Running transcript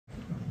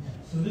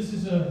So this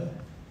is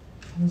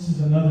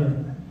another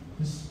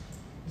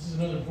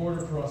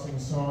border crossing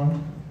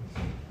song.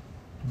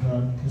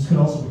 This could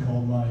also be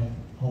called My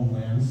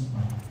Homelands.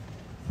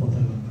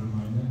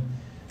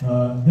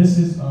 This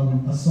is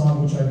a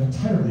song which I've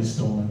entirely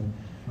stolen,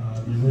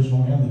 the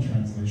original and the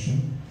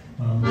translation.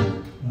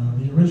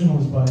 The original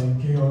is by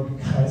Georg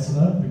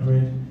Kreisler, the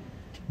great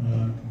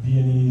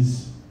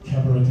Viennese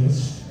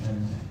cabaretist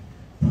and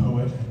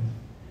poet.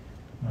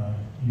 And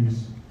he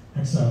was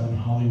exiled in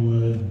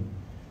Hollywood and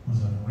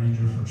was an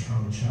arranger for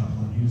Charlie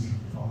Chaplin. He was an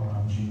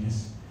all-around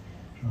genius.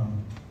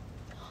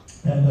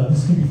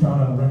 This can be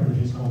found on a record of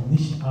his called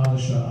Nicht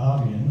Arische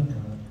Arien,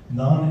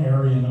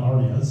 non-Aryan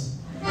arias.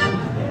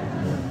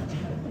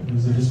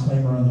 There's a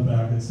disclaimer on the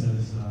back that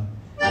says,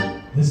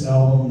 this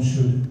album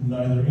should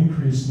neither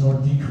increase nor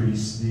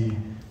decrease the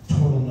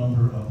total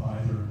number of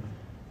either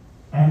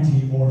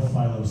anti- or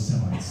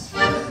philo-Semites.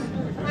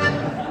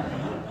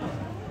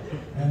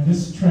 And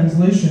this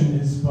translation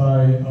is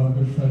by our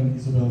good friend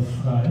Isabel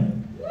Frey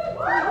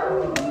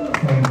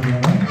from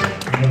Vienna,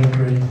 another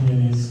great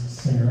Viennese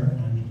singer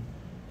and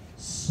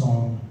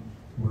song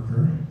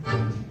worker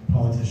and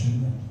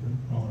politician and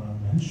all-around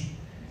mensch.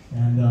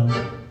 And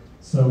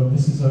so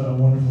this is a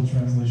wonderful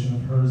translation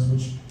of hers,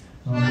 which,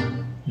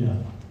 yeah,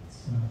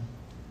 it's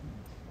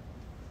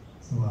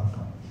a lot of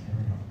fun. Here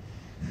we go.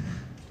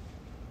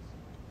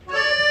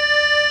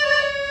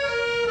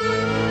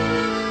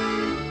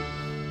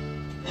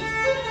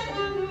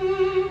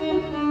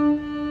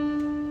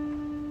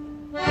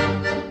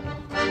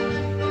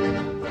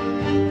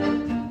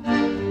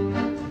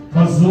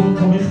 So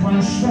komm ich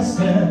meine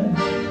Schwester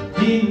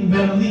in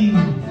Berlin,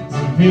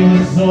 sie will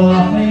ich so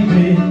nach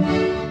Hause,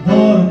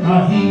 dort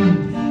dahin,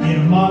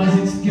 ihr Mann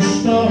ist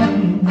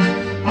gestorben,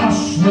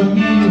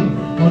 Aschlemil,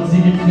 und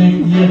sie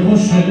gekriegt ihr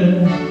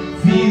Busche,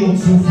 viel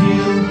zu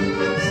viel.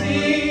 Sie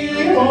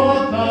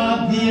hat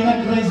da die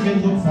Kreis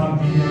genug von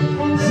mir,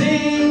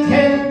 sie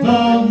kennt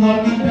doch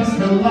noch die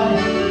beste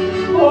Leid,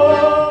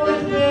 oh,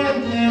 ich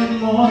bin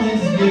im Mann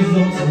ist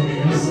gesund zu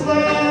ihr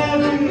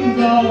Leben,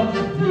 doch.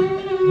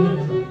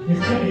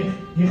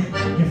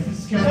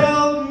 Es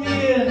gefällt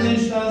mir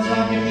nicht als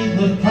eine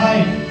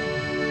Gemütlichkeit.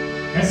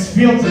 Es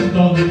fühlt sich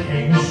doch nicht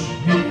Heymish,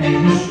 nicht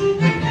Heymish,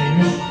 nicht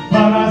Heymish.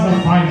 Weil als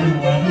ein feiner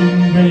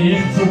Leben bin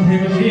ich zu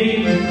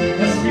primitiv.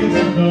 Es fühlt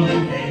sich doch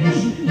nicht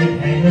Heymish, nicht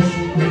Heymish,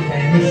 nicht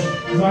Heymish.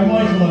 Sei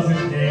euch, was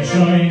ich dir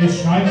schon, ich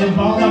schreibe den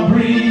bald einen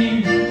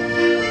Brief.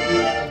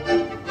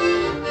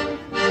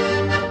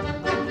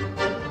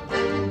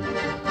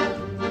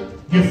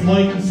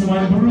 Geflogen zu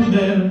meinem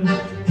Bruder,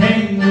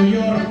 kein New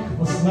York,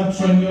 was lebt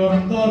schon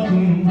Jahren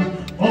dorten,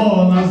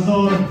 ohne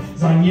Sorg,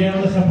 sein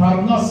jährliche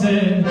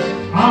Parnasse,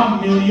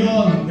 1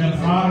 Million, der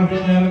Fahrer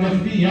will mit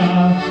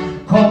via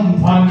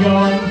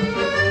Kompagnon.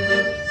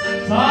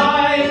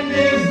 Sein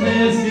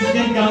Business ist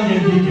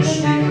gegangen wie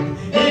geschmiert,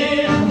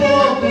 ich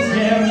wollte es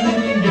gerne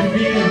ihm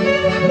geführt,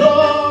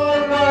 nur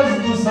als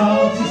du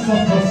salz ist so an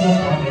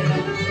mir,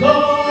 da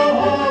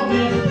hab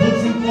ich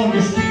Dutzend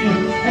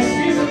vorgespielt, es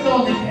wiesen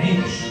doch nicht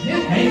Heymish,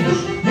 nicht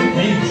Heymish, nicht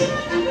Heymish.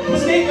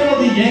 Was geht denn an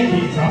die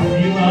Yankees? Auf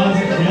viel als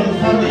ich Geld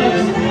verliere,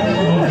 es geht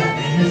doch nicht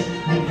Heymish,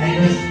 nicht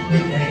Heymish,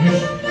 nicht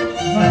Heymish.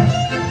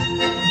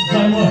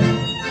 Sei mal,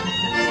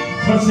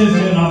 was ist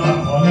denn an der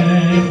Tonne?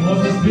 Ich muss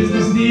das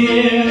Business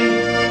dir.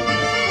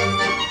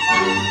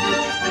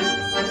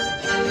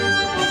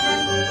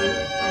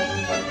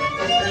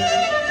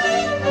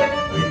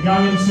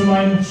 Gegangen zu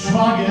meinem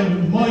Schwager,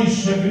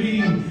 Moishe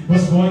Green,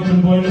 was wohnt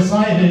in Buenos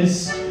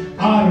Aires,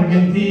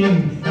 Argentin,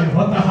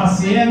 hat eine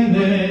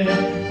Haciende,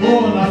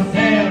 una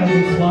Affäre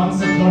und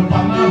pflanzt dort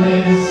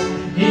Bananes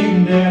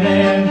in der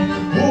Erde.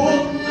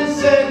 Und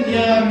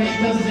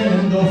Señoritas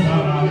sind doch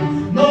heran,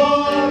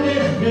 nur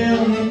ich will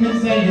nicht mit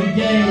sehen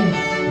gehen,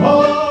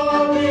 hol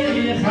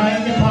ich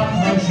eingepackt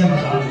mein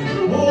Schirmland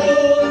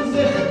und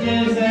sich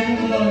gesehen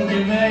und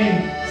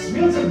geweint. Es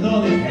will sich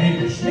doch nicht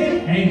Heymish,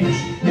 nicht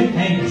Heymish, nicht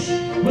Heymish.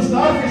 Was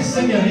darf ich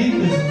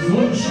Señoritas und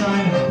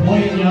Sonnenschein und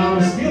neuen Jahr,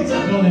 es will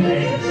sich doch nicht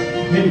Heymish.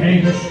 Mit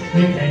Heymish,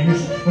 mit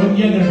Heymish, und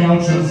jeder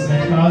Gaucho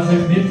sagt, dass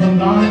ich nicht von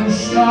deinem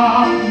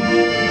Stamm.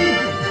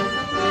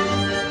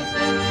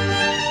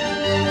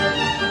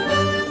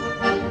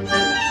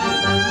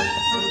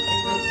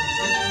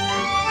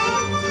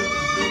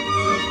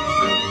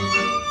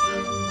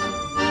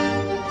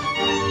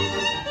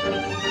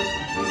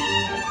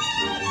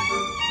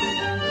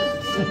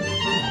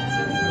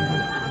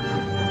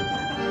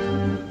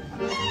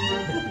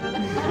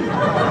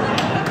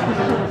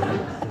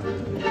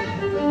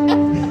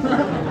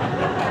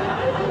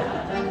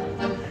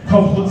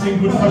 Komplett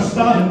gut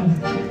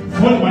verstanden,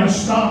 voll mein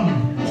Stamm.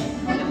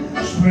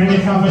 Spring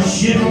ich auf ein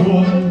Schiff und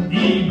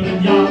über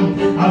den Jamm,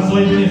 also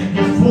bin ich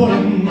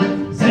gefahren,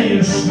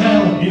 sehr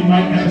schnell in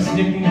mein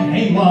erstlichen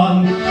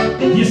Heimat,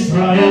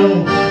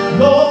 Israel.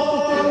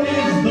 Dort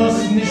ist das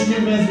nicht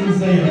gewesen,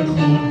 sehr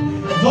gut.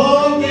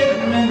 Dort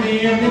gibt man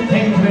mir mit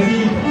dem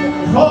Kredit,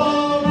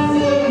 Kopf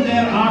von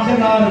der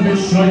Ackerarbeit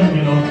schon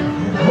genug.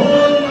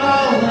 Und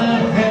alle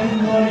kennen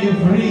nur ihr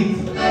Fried.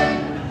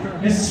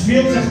 Es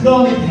fühlt sich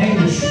doch nicht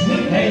Heymish,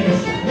 nicht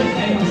Heymish, nicht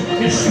Heymish.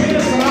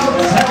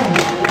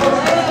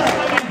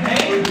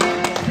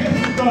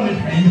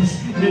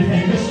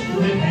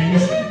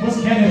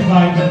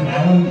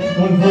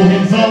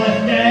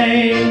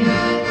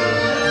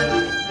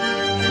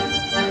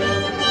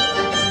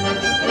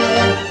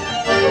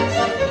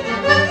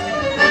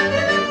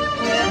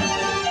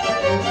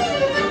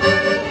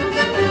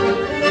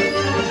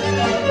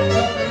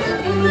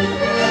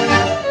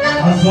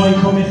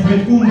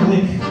 mit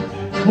Unglück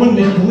und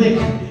mit Glück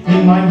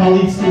in mein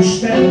Ballad zu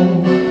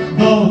stellen,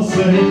 da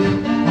zurück.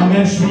 Ein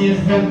Mensch wie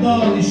ich wird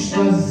da nicht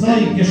so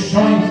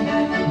gescheunt,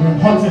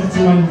 man hat sich zu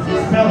meinen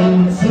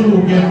Fällen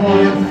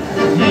zugewohnt.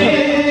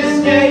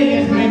 Jetzt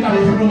geh ich mit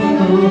einem krummen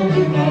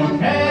Rücken, noch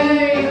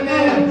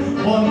keiner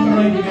und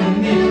trägt mir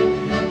nicht,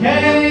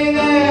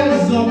 keiner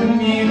sagt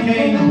mir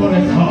kein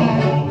Burkhau,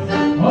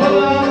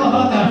 oder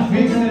hat er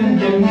finsteren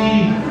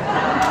Genie.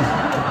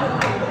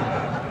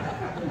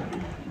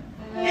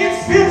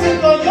 Jetzt fühlt sich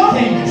doch ja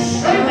Heymish,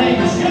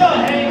 ja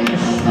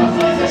Heymish, was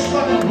soll ich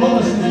schwachen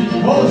Gottes,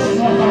 die Gottes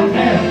noch am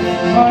Herr,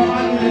 weil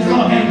man ist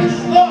noch Heymish,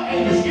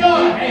 ja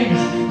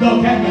Heymish, da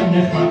kann man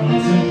nicht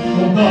benutzen,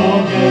 und da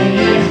geh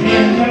ich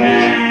in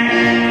Dreck.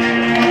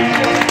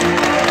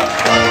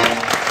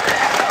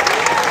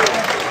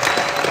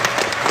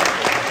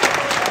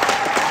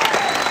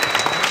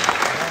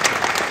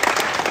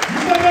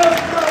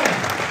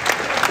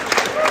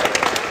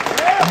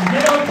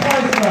 Georg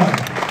Kreisler.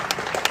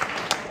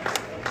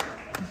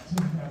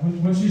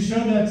 When she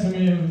showed that to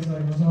me, it was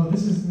like, oh,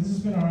 this has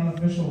been our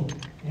unofficial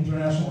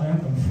international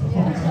anthem for a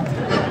long time.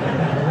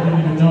 I didn't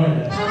even know it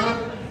yet.